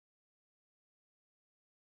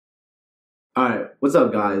Alright, what's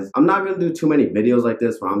up guys? I'm not gonna do too many videos like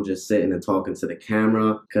this where I'm just sitting and talking to the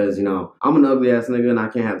camera because, I'm an ugly ass nigga and I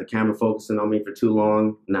can't have the camera focusing on me for too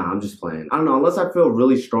long. Nah, I'm just playing. I don't know, unless I feel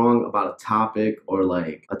really strong about a topic or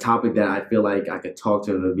like a topic that I feel like I could talk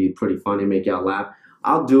to and it'd be pretty funny, make y'all laugh.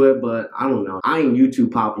 I'll do it, but I don't know. I ain't YouTube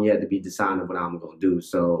popping yet to be deciding what I'm gonna do.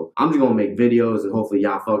 So I'm just gonna make videos and hopefully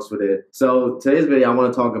y'all fucks with it. So today's video, I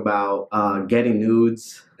wanna talk about getting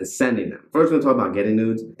nudes and sending them. First, we're gonna talk about getting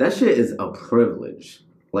nudes. That shit is a privilege.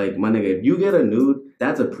 Like, my nigga, if you get a nude,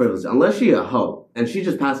 that's a privilege. Unless she a hoe and she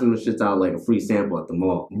just passing them shits out like a free sample at the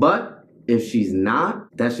mall. But if she's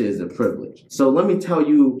not, that shit is a privilege. So let me tell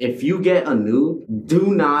you, if you get a nude,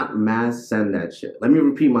 do not mass send that shit. Let me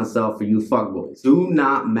repeat myself for you fuckboys. Do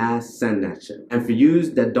not mass send that shit. And for yous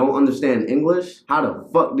that don't understand English, how the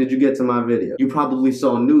fuck did you get to my video? You probably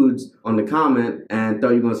saw nudes on the comment and thought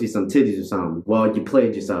you were gonna see some titties or something. Well, you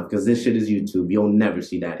played yourself because this shit is YouTube. You'll never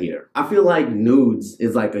see that here. I feel like nudes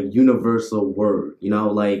is like a universal word.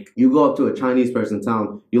 Like you go up to a Chinese person, tell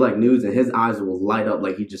him you like nudes and his eyes will light up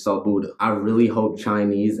like he just saw Buddha. I really hope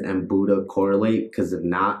Chinese and Buddha correlate, because if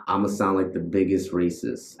not, I'ma sound like the biggest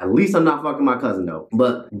racist. At least I'm not fucking my cousin though.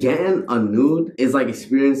 But getting a nude is like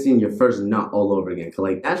experiencing your first nut all over again. Cause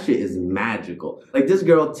like that shit is magical. Like this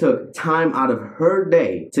girl took time out of her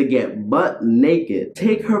day to get butt naked,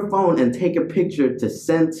 take her phone and take a picture to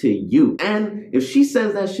send to you. And if she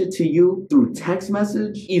sends that shit to you through text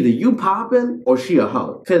message, either you popping or she a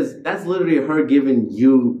hoe. Cause that's literally her giving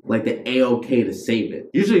you like the A-OK to save it.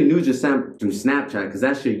 Usually nudes just sent through Snapchat because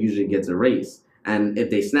that shit usually gets erased. And if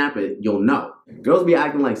they snap it, you'll know. Girls be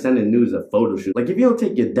acting like sending nudes a photo shoot. Like if you don't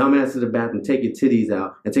take your dumb ass to the bathroom, take your titties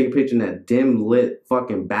out, and take a picture in that dim lit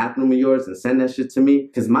fucking bathroom of yours and send that shit to me,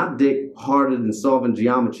 because my dick harder than solving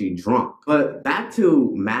geometry drunk. But back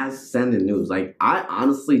to mass sending nudes. Like I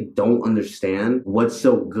honestly don't understand what's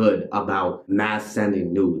so good about mass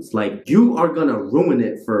sending nudes. Like you are gonna ruin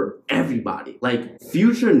it for everybody. Like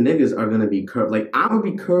future niggas are gonna be curved. Like I'm gonna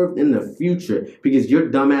be curved in the future because your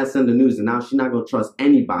dumb ass sending nudes and now she's not gonna trust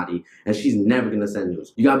anybody and she's never gonna send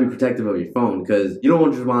nudes. You gotta be protective of your phone because you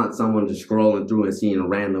don't just want someone just scrolling through and seeing a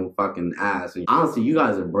random fucking ass. And honestly, you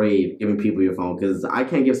guys are brave giving people your phone because I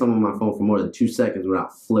can't give someone my phone for more than 2 seconds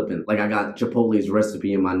without flipping. Like I got Chipotle's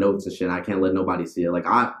recipe in my notes and shit. I can't let nobody see it. Like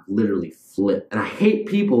I literally flip. And I hate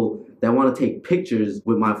people that want to take pictures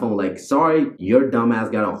with my phone. Like, sorry, your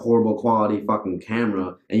dumbass got a horrible quality fucking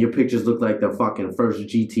camera and your pictures look like the fucking first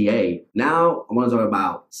GTA. Now, I want to talk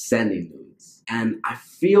about sending nudes. And I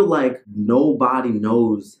feel like nobody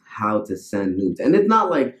knows how to send nudes. And it's not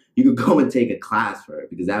like you could go and take a class for it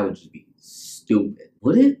because that would just be stupid.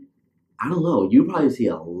 Would it? I don't know. You probably see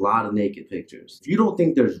a lot of naked pictures. If you don't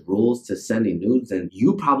think there's rules to sending nudes, then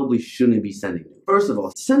you probably shouldn't be sending nudes. First of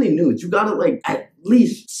all, sending nudes, you gotta like at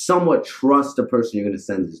least somewhat trust the person you're gonna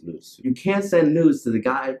send these nudes to. You can't send nudes to the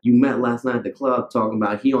guy you met last night at the club talking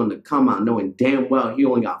about he on the come out knowing damn well he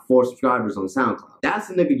only got 4 subscribers on SoundCloud. That's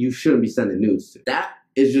the nigga you shouldn't be sending nudes to. That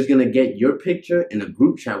is just gonna get your picture in a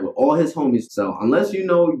group chat with all his homies. So unless you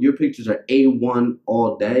know your pictures are A1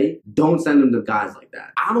 all day, don't send them to guys like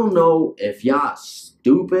that. I don't know if y'all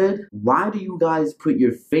stupid. Why do you guys put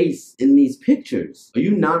your face in these pictures? Are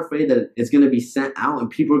you not afraid that it's gonna be sent out and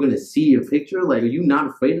people are gonna see your picture? Like, are you not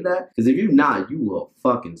afraid of that? Because if you're not, you a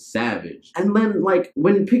fucking savage. And then like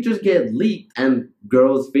when pictures get leaked and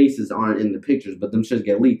girls' faces aren't in the pictures, but them shits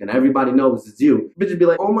get leaked and everybody knows it's you, bitches be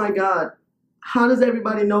like, oh my god, how does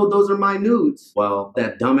everybody know those are my nudes? Well,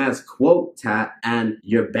 that dumbass quote tat and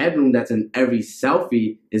your bedroom that's in every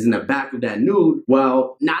selfie is in the back of that nude.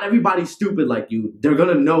 Well, not everybody's stupid like you. They're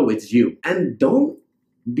gonna know it's you. And don't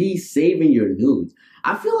be saving your nudes.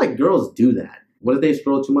 I feel like girls do that. What if they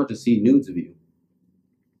scroll too much and see nudes of you?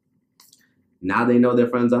 Now they know their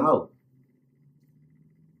friends are hoe.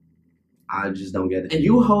 I just don't get it. And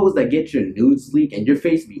you hoes that get your nudes leaked and your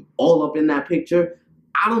face be all up in that picture,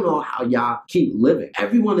 I don't know how y'all keep living.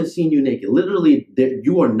 Everyone has seen you naked. Literally,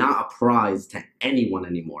 you are not a prize to anyone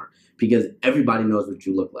anymore because everybody knows what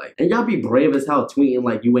you look like. And y'all be brave as hell tweeting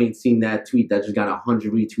like you ain't seen that tweet that just got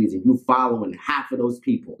 100 retweets and you following half of those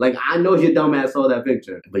people. Like, I know your dumbass saw that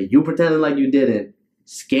picture, but you pretending like you didn't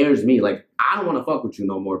scares me. Like, I don't want to fuck with you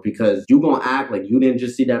no more because you gonna act like you didn't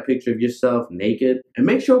just see that picture of yourself naked. And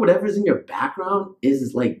make sure whatever's in your background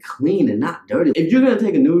is like clean and not dirty. If you're gonna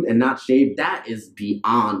take a nude and not shave, that is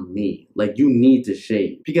beyond me. Like, you need to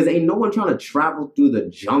shave because ain't no one trying to travel through the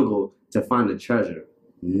jungle to find a treasure.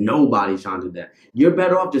 Nobody's trying to do that. You're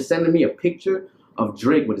better off just sending me a picture of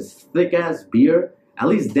Drake with his thick ass beard. At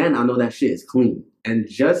least then I know that shit is clean. And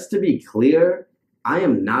just to be clear, I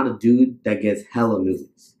am not a dude that gets hella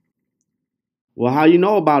nudes. Well, how you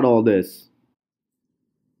know about all this?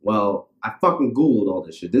 Well, I fucking Googled all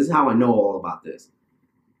this shit. This is how I know all about this.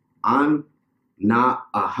 I'm not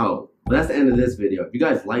a hoe. But that's the end of this video. If you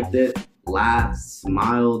guys liked it, laughed,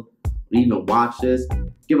 smiled, even watched this,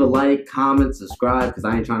 give a like, comment, subscribe, because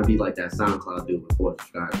I ain't trying to be like that SoundCloud dude with 4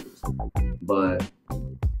 subscribers. But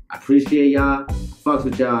I appreciate y'all. Fucks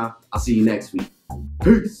with y'all. I'll see you next week.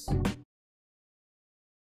 Peace.